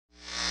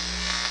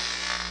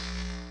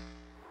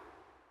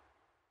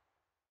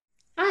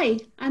Hi,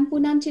 I'm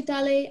Poonam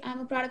Chitale. I'm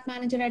a product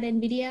manager at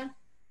NVIDIA,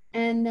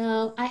 and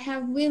I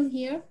have Will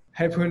here.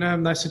 Hey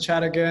Poonam, nice to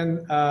chat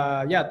again.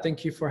 Yeah,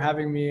 thank you for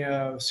having me.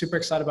 Super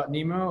excited about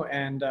NeMo,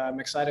 and I'm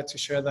excited to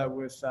share that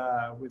with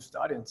the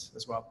audience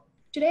as well.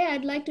 Today,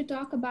 I'd like to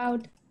talk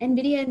about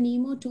NVIDIA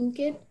NeMo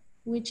Toolkit,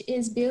 which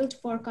is built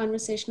for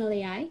conversational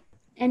AI.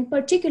 And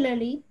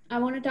particularly, I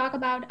want to talk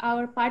about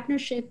our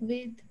partnership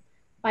with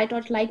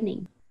PyTorch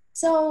Lightning.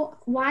 So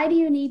why do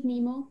you need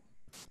NeMo?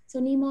 So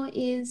NeMo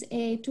is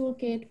a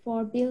toolkit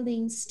for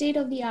building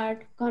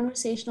state-of-the-art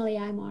conversational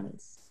AI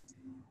models.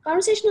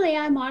 Conversational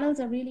AI models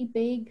are really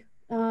big.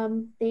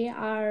 They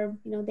have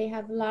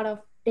a lot of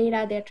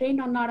data. They're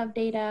trained on a lot of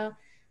data.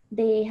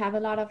 They have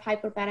a lot of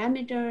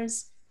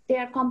hyperparameters. They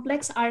are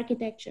complex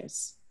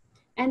architectures.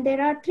 And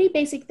there are three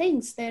basic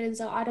things. There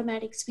is an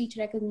automatic speech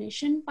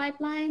recognition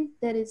pipeline.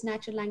 There is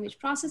natural language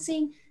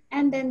processing.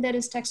 And then there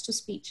is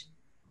text-to-speech.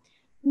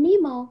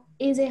 NeMo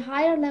is a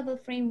higher level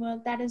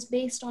framework that is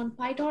based on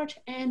PyTorch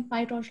and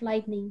PyTorch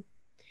Lightning.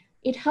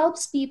 It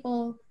helps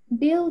people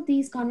build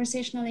these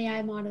conversational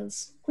AI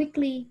models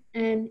quickly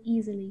and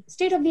easily.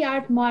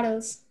 State-of-the-art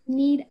models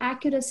need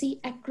accuracy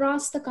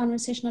across the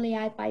conversational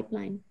AI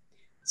pipeline.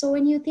 So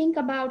when you think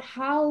about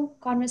how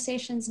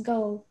conversations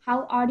go,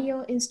 how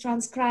audio is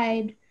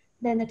transcribed,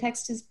 then the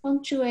text is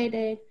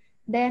punctuated,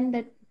 then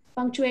the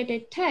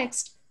punctuated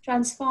text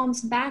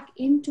transforms back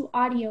into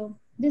audio.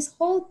 This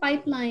whole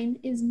pipeline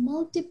is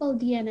multiple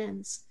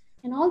DNNs,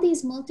 and all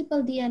these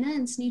multiple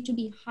DNNs need to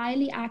be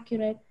highly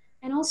accurate,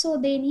 and also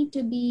they need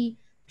to be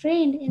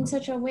trained in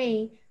such a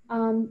way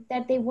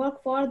that they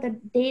work for the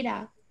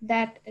data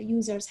that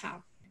users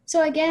have.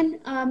 So again,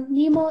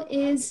 NeMo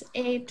is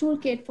a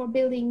toolkit for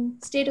building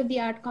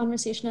state-of-the-art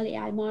conversational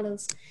AI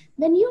models.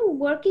 When you're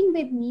working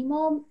with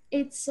NeMo,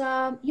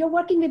 you're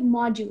working with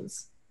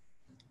modules.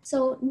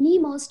 So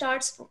NeMo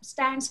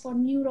stands for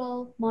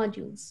neural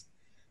modules.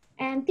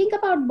 And think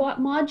about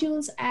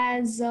modules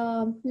as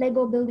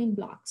Lego building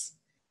blocks.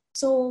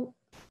 So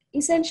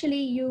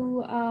essentially,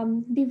 you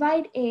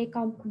divide a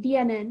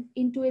DNN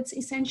into its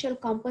essential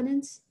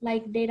components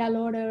like data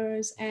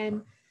loaders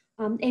and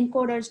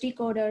encoders,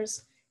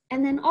 decoders,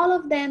 and then all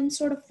of them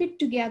sort of fit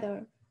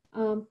together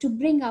to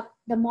bring up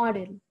the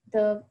model,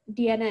 the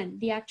DNN,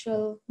 the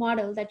actual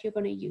model that you're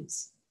going to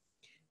use.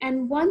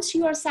 And once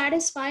you are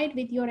satisfied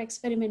with your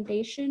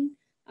experimentation,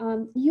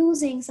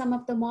 using some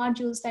of the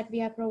modules that we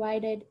have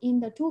provided in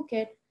the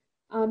toolkit,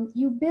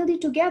 you build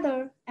it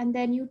together and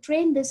then you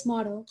train this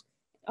model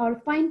or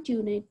fine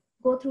tune it,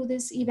 go through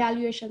this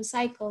evaluation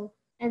cycle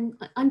and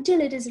until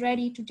it is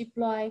ready to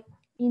deploy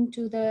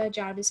into the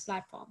Jarvis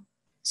platform.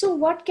 So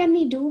what can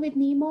we do with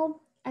NeMo?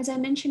 As I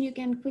mentioned, you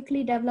can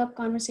quickly develop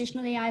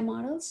conversational AI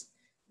models.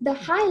 The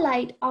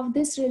highlight of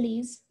this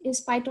release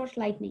is PyTorch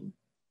Lightning.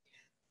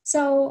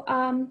 So,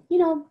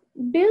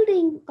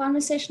 building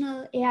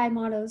conversational AI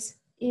models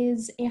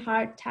is a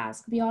hard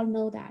task. We all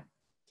know that.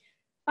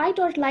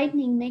 PyTorch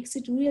Lightning makes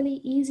it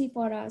really easy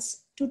for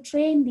us to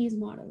train these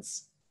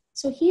models.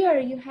 So here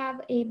you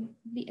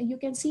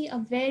can see a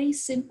very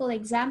simple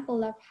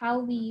example of how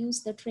we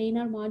use the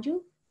trainer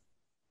module.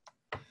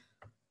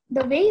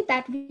 The way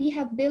that we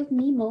have built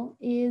NeMo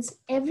is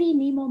every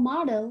NeMo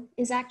model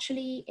is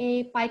actually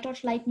a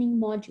PyTorch Lightning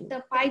module.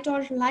 The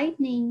PyTorch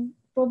Lightning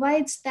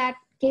provides that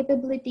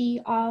capability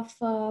of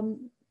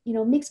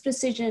mixed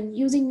precision,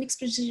 using mixed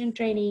precision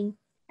training,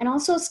 and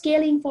also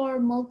scaling for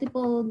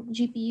multiple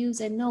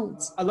GPUs and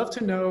nodes. I'd love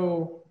to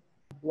know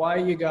why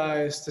you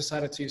guys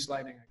decided to use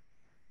Lightning.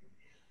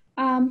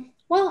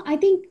 Well, I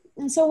think,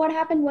 so what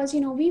happened was,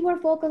 we were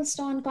focused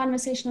on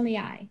conversational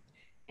AI.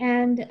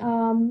 And,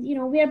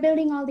 we are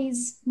building all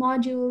these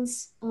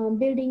modules,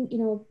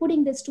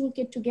 putting this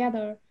toolkit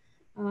together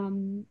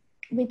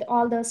with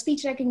all the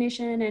speech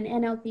recognition and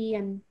NLP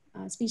and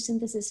speech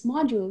synthesis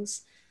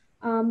modules.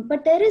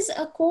 But there is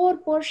a core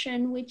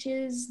portion, which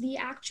is the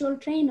actual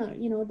trainer,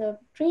 the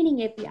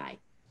training API.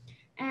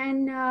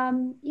 And,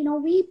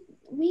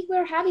 we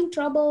were having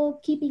trouble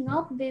keeping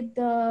up with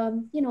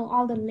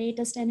all the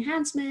latest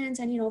enhancements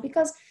and,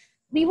 because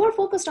we were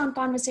focused on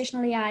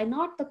conversational AI,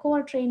 not the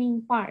core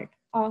training part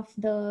of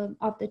the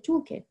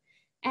toolkit.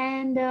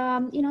 And,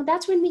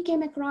 that's when we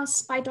came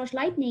across PyTorch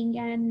Lightning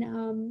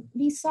and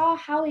we saw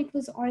how it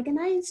was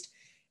organized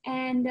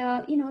and,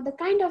 the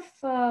kind of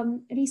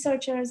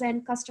researchers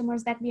and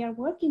customers that we are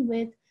working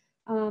with,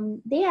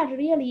 they are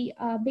really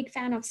a big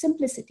fan of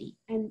simplicity.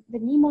 And the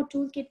NeMo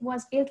toolkit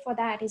was built for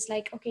that. It's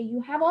like, okay,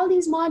 you have all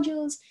these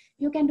modules,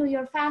 you can do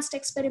your fast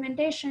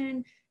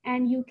experimentation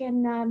and you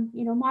can,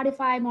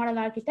 modify model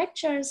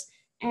architectures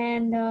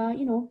and,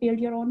 build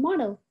your own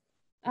model.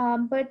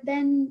 But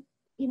then,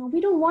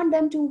 we don't want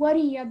them to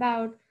worry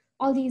about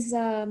all these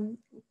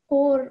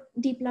core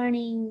deep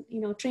learning,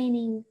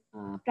 training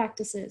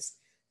practices.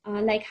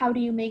 Like how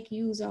do you make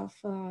use of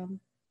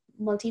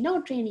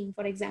multi-node training,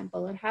 for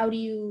example, or how do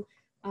you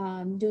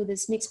do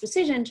this mixed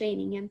precision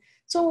training? And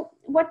so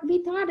what we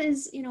thought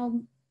is,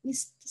 we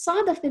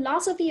saw the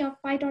philosophy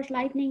of PyTorch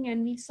Lightning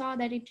and we saw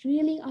that it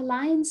really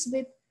aligns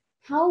with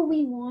how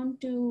we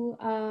want to,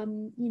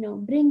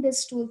 bring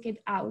this toolkit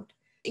out.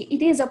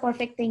 It is a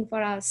perfect thing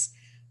for us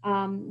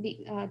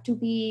to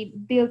be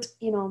built,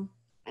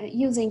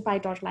 using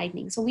PyTorch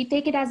Lightning. So we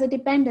take it as a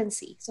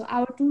dependency. So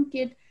our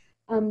toolkit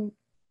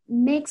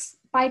makes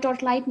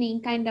PyTorch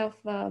Lightning kind of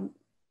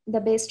the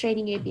base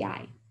training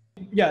API.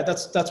 Yeah,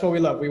 that's what we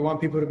love. We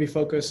want people to be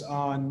focused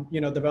on,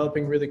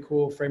 developing really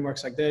cool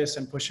frameworks like this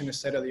and pushing the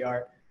state of the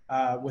art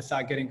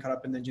without getting caught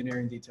up in the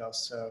engineering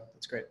details. So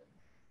that's great.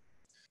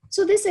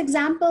 So this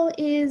example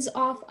is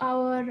of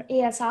our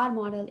ASR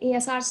model.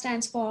 ASR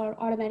stands for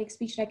automatic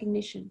speech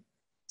recognition.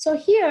 So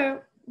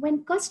here,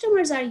 when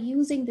customers are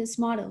using this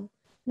model,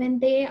 when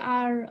they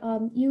are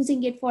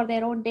using it for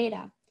their own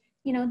data,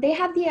 they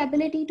have the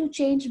ability to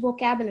change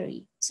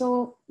vocabulary.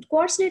 So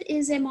QuartzNet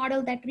is a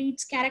model that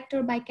reads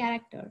character by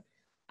character,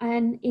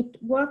 and it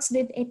works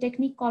with a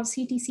technique called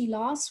CTC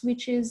loss,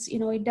 which is,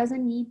 it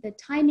doesn't need the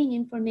timing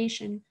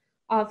information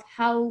of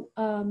how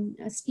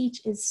a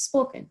speech is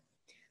spoken.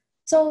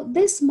 So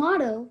this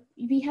model,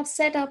 we have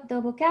set up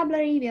the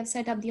vocabulary, we have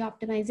set up the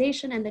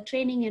optimization and the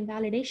training and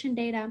validation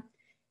data.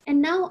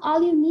 And now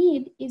all you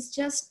need is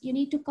just, you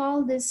need to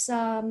call this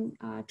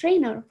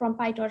trainer from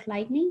PyTorch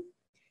Lightning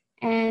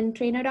and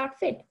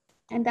trainer.fit,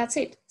 and that's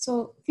it.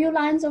 So few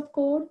lines of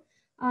code,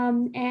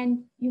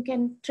 and you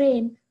can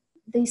train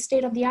the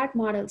state-of-the-art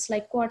models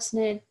like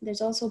QuartzNet.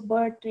 There's also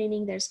BERT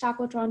training, there's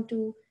Tacotron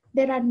 2.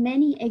 There are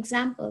many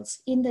examples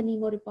in the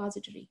NeMo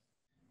repository.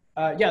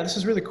 Yeah, this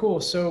is really cool.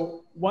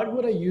 So what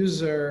would a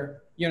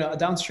user, a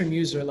downstream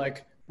user,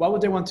 like, what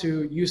would they want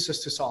to use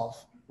this to solve?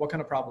 What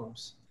kind of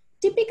problems?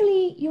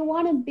 Typically, you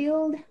want to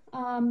build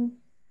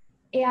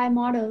AI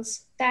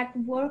models that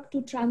work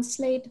to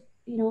translate,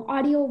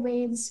 audio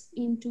waves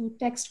into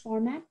text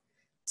format.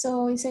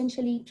 So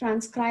essentially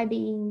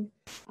transcribing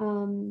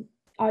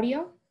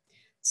audio.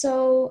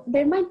 So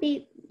there might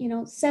be,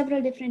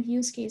 several different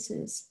use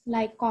cases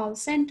like call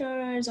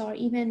centers or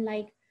even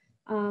like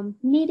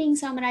meeting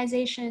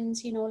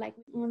summarizations,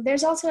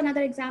 there's also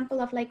another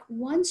example of like,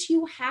 once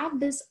you have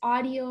this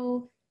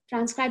audio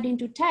transcribed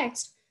into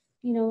text,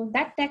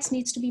 that text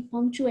needs to be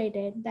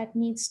punctuated, that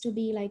needs to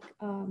be like,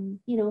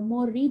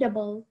 more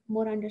readable,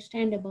 more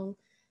understandable.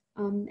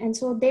 And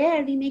so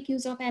there we make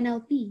use of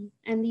NLP,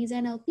 and these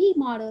NLP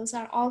models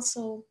are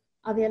also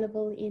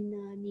available in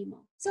NeMo.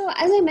 So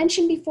as I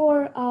mentioned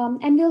before,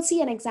 and we'll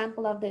see an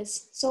example of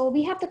this. So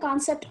we have the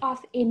concept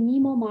of a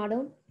NeMo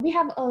model. We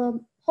have a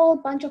whole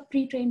bunch of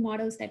pre-trained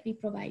models that we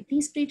provide.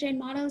 These pre-trained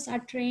models are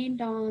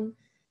trained on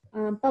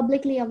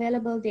publicly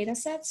available data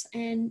sets,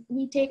 and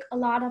we take a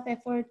lot of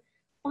effort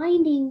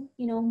finding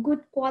good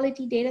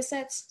quality data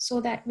sets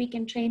so that we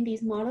can train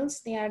these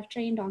models. They are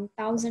trained on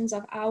thousands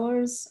of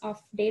hours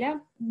of data.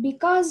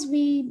 Because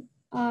we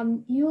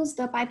use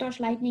the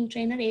PyTorch Lightning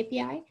Trainer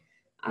API,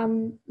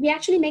 we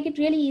actually make it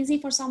really easy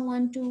for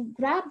someone to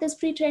grab this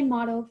pre-trained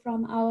model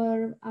from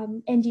our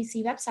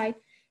NGC website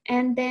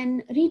and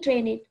then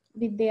retrain it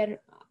with their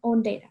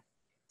own data.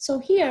 So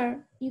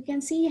here you can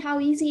see how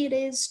easy it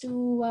is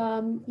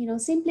to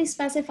simply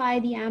specify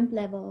the AMP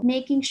level,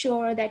 making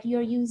sure that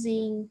you're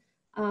using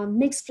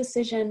mixed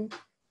precision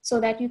so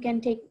that you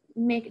can take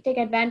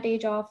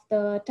advantage of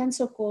the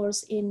tensor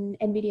cores in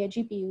NVIDIA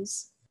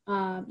GPUs.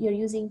 You're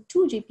using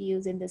 2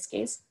 GPUs in this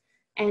case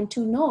and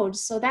 2 nodes.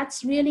 So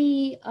that's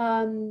really,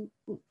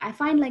 I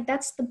find like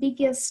that's the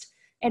biggest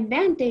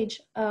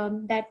advantage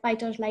that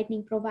PyTorch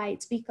Lightning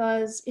provides,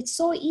 because it's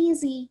so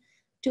easy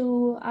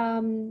to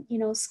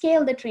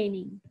scale the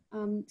training.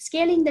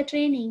 Scaling the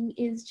training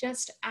is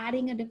just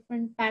adding a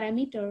different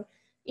parameter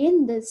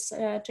in this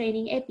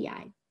training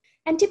API.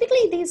 And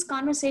typically these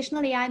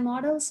conversational AI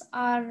models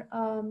are,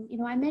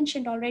 I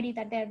mentioned already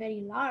that they're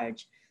very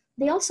large.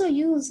 They also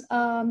use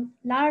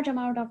large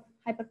amount of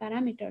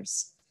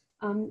hyperparameters.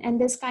 And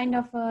this kind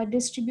of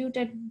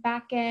distributed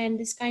backend,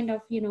 this kind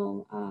of,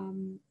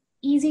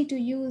 easy to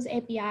use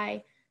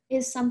API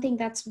is something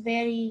that's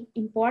very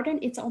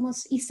important. It's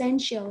almost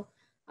essential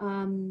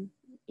in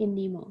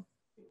NeMo.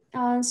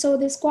 So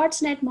this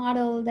QuartzNet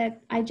model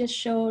that I just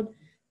showed,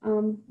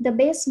 the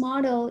base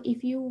model,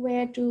 if you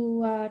were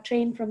to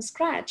train from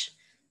scratch,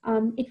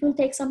 it will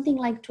take something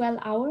like 12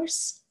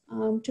 hours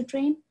to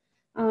train.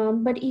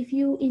 But if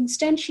you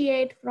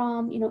instantiate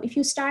from, if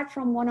you start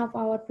from one of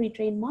our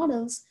pre-trained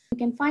models, you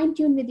can fine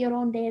tune with your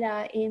own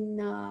data in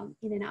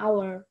an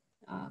hour,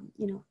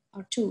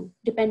 or 2,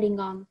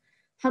 depending on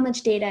how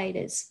much data it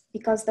is,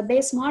 because the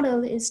base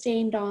model is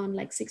trained on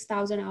like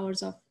 6,000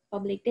 hours of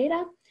public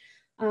data.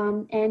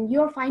 And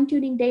your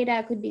fine-tuning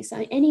data could be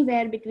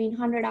anywhere between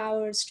 100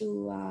 hours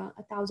to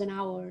 1,000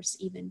 hours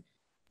even.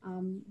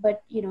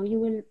 But you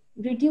will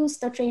reduce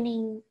the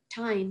training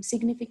time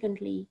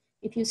significantly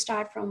if you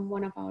start from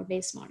one of our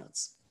base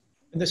models.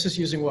 And this is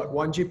using what,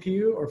 1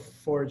 GPU or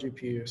 4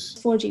 GPUs?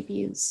 4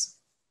 GPUs.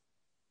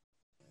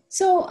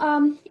 So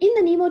in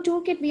the NeMo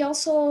toolkit, we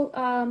also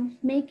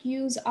make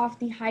use of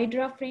the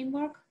Hydra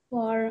framework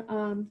for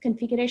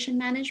configuration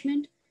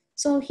management.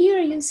 So here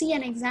you see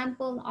an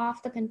example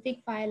of the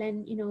config file,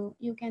 and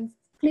you can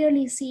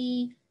clearly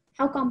see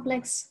how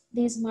complex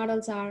these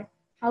models are,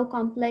 how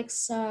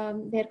complex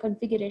their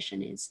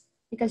configuration is,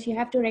 because you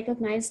have to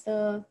recognize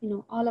the,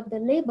 all of the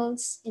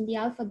labels in the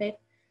alphabet.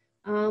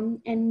 And,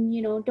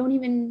 don't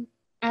even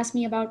ask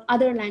me about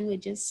other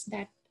languages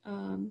that,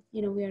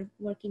 we're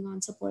working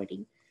on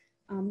supporting.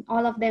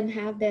 All of them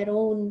have their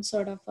own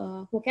sort of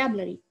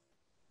vocabulary.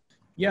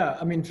 Yeah,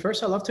 I mean,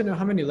 first, I'd love to know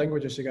how many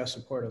languages you guys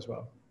support as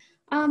well.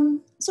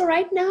 So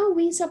right now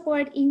we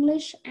support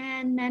English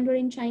and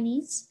Mandarin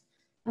Chinese.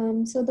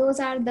 So those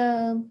are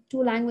the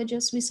two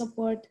languages we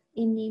support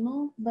in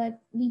NeMo,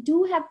 but we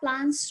do have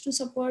plans to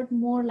support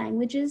more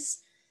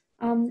languages.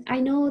 I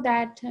know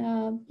that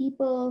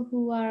people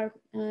who are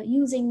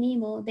using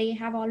NeMo, they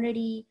have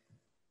already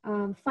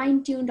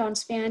fine-tuned on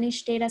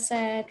Spanish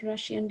dataset,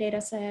 Russian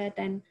dataset,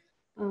 and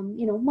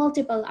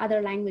multiple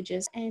other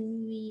languages,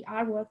 and we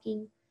are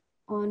working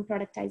on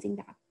productizing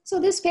that. So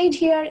this page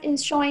here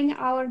is showing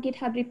our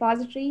GitHub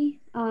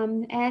repository,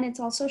 and it's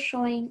also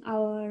showing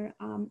our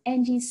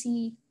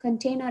NGC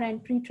container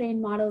and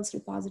pre-trained models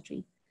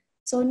repository.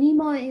 So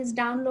NeMo is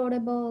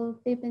downloadable,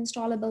 pip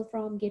installable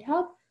from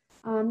GitHub,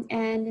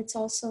 and it's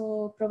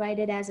also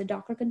provided as a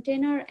Docker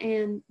container,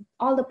 and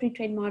all the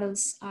pre-trained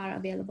models are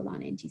available on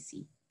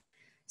NGC.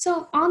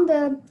 So on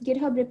the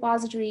GitHub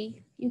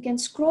repository, you can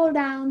scroll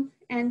down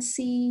and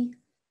see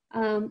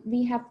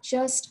we have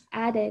just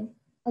added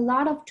a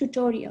lot of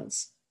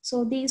tutorials.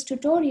 So these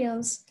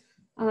tutorials,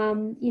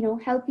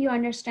 help you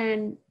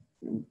understand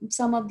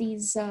some of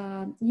these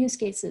use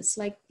cases.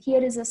 Like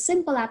here is a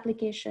simple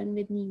application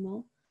with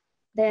NeMo.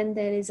 Then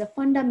there is a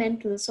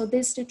fundamental. So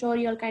this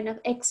tutorial kind of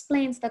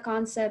explains the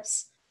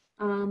concepts,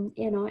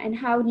 and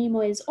how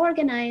NeMo is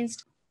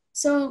organized.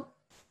 So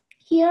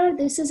here,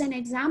 this is an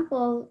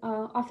example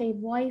of a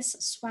voice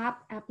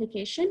swap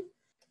application.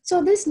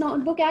 So this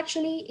notebook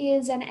actually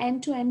is an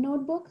end-to-end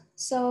notebook.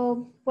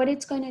 So what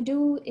it's going to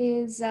do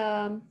is,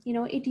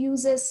 it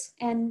uses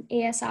an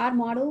ASR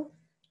model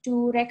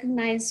to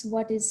recognize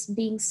what is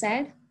being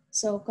said.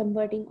 So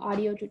converting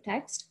audio to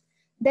text.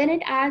 Then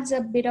it adds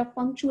a bit of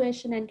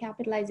punctuation and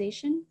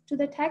capitalization to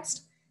the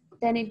text.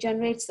 Then it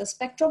generates the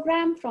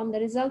spectrogram from the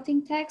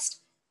resulting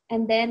text,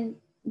 and then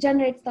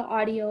generates the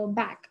audio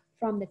back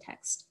from the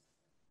text.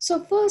 So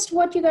first,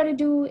 what you got to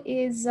do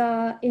is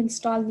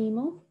install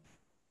NeMo.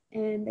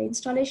 And the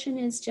installation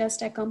is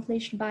just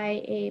accomplished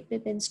by a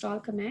pip install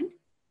command.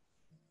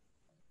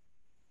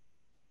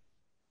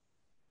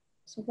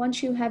 So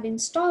once you have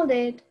installed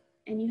it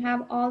and you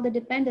have all the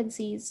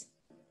dependencies,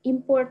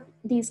 import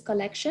these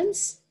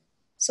collections.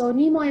 So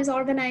NeMo is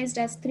organized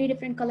as 3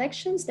 different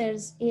collections.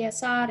 There's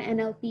ASR,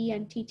 NLP,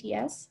 and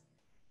TTS.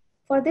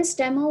 For this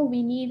demo,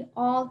 we need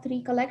all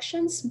 3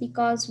 collections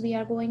because we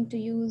are going to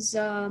use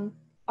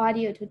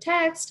audio to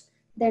text,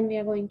 then we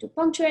are going to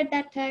punctuate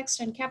that text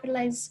and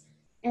capitalize,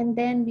 and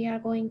then we are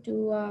going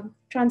to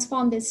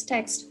transform this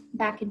text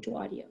back into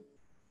audio.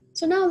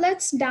 So now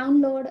let's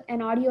download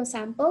an audio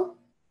sample.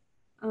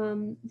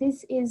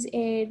 This is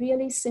a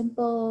really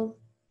simple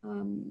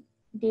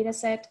data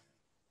set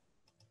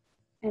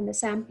and the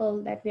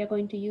sample that we are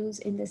going to use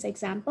in this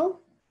example.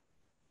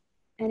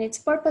 And it's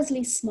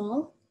purposely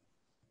small.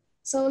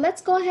 So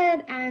let's go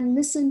ahead and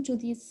listen to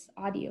this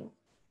audio.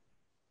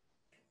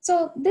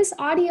 So this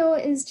audio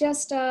is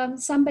just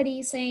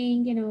somebody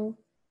saying,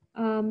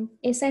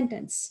 a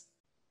sentence.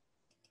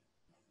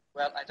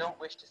 Well, I don't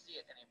wish to see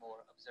it anymore,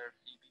 observed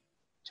Phoebe,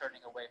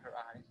 turning away her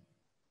eyes.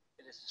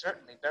 It is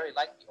certainly very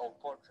like the old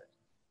portrait.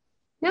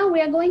 Now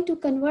we are going to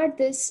convert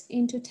this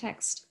into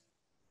text.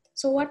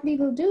 So what we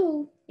will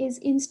do is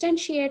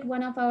instantiate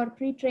one of our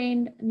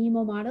pre-trained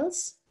NeMo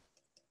models.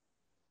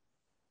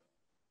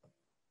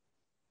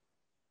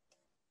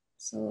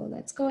 So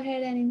let's go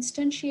ahead and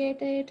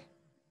instantiate it.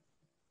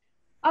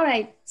 All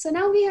right, so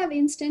now we have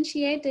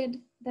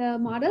instantiated the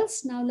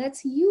models. Now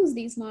let's use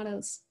these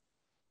models.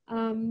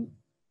 And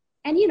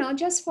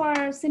just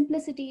for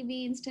simplicity,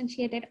 we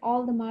instantiated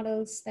all the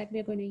models that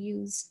we're going to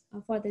use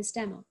for this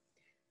demo.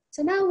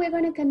 So now we're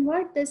going to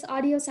convert this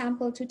audio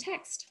sample to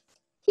text.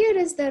 Here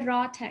is the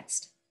raw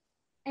text.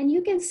 And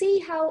you can see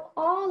how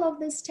all of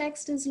this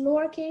text is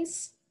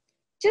lowercase,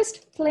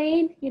 just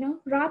plain,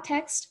 raw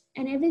text,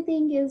 and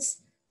everything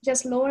is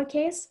just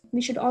lowercase.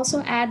 We should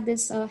also add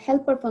this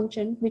helper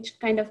function, which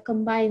kind of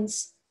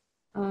combines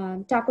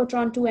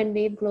Tacotron 2 and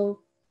WaveGlow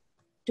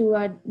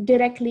to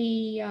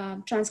directly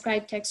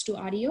transcribe text to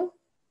audio.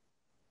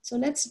 So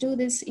let's do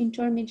this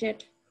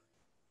intermediate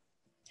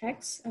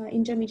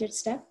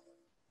step.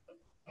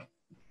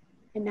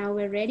 And now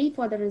we're ready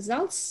for the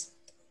results.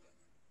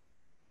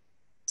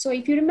 So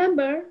if you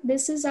remember,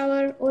 this is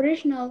our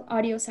original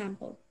audio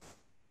sample.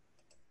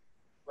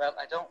 Well,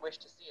 I don't wish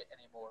to see it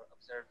anymore,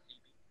 observed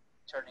Phoebe,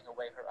 turning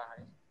away her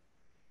eyes.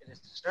 It is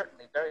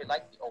certainly very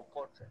like the old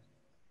portrait.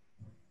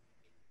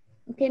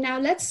 Okay, now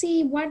let's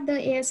see what the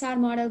ASR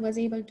model was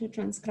able to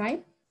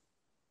transcribe.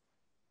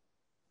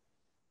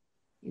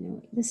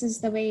 This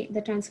is the way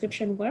the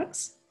transcription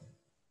works.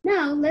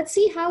 Now let's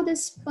see how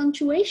this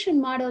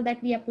punctuation model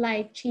that we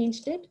applied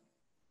changed it.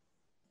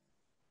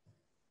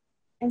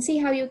 And see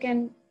how you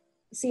can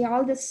see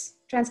all this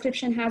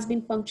transcription has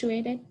been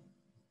punctuated.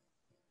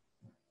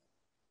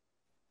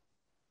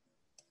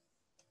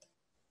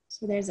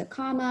 So there's a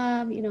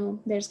comma,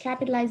 there's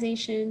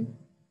capitalization.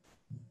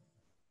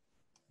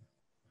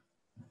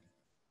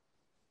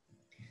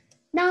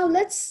 Now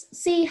let's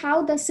see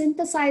how the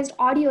synthesized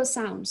audio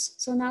sounds.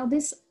 So now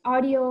this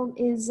audio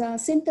is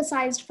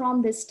synthesized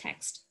from this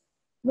text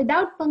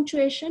without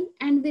punctuation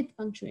and with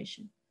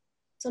punctuation.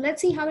 So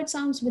let's see how it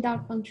sounds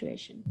without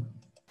punctuation.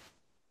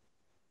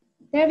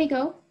 There we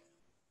go.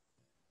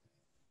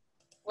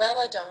 Well,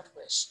 I don't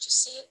wish to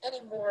see it any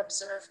more,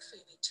 observed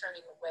Phoebe,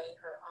 turning away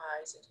her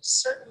eyes. It is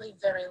certainly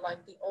very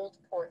like the old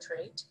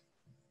portrait.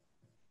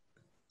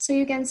 So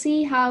you can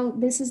see how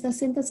this is the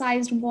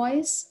synthesized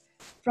voice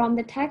from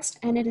the text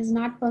and it is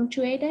not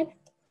punctuated.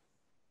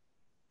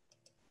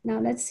 Now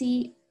let's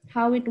see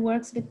how it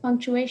works with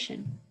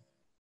punctuation.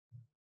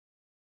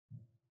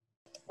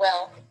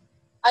 Well,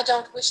 I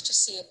don't wish to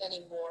see it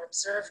any more,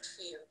 observed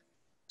Phoebe,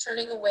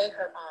 turning away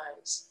her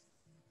eyes.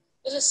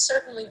 It is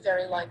certainly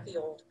very like the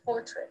old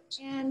portrait.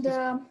 And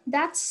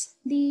that's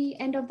the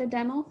end of the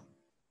demo.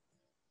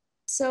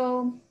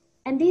 So,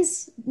 and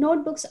these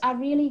notebooks are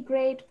really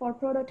great for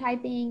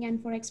prototyping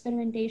and for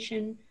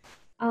experimentation.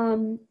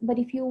 But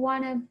if you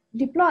want to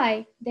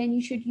deploy, then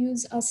you should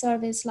use a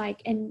service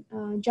like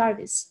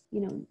Jarvis,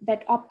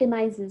 that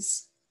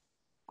optimizes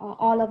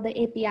all of the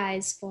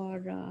APIs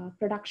for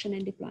production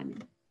and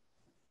deployment.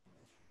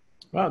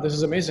 Wow, this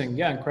is amazing.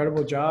 Yeah,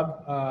 incredible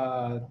job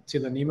to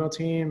the NeMo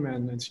team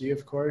and to you,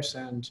 of course.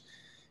 And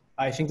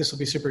I think this will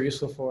be super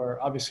useful for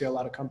obviously a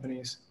lot of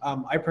companies.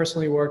 I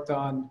personally worked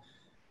on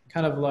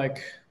kind of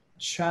like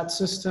chat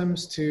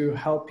systems to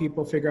help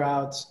people figure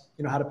out,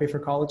 how to pay for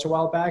college a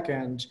while back.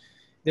 And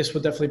this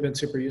would definitely been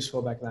super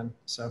useful back then.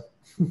 So.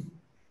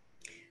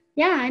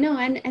 Yeah, I know.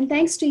 And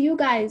thanks to you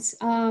guys,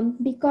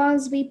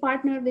 because we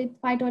partner with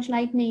PyTorch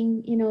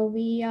Lightning,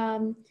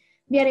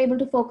 we are able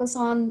to focus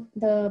on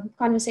the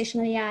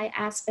conversational AI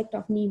aspect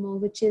of NeMo,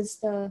 which is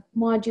the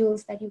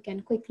modules that you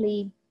can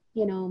quickly,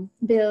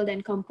 build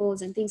and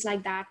compose and things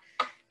like that.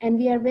 And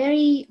we are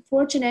very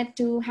fortunate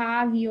to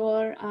have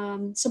your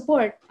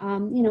support.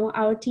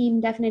 Our team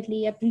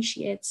definitely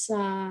appreciates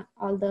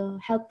all the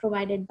help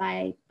provided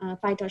by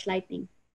PyTorch Lightning.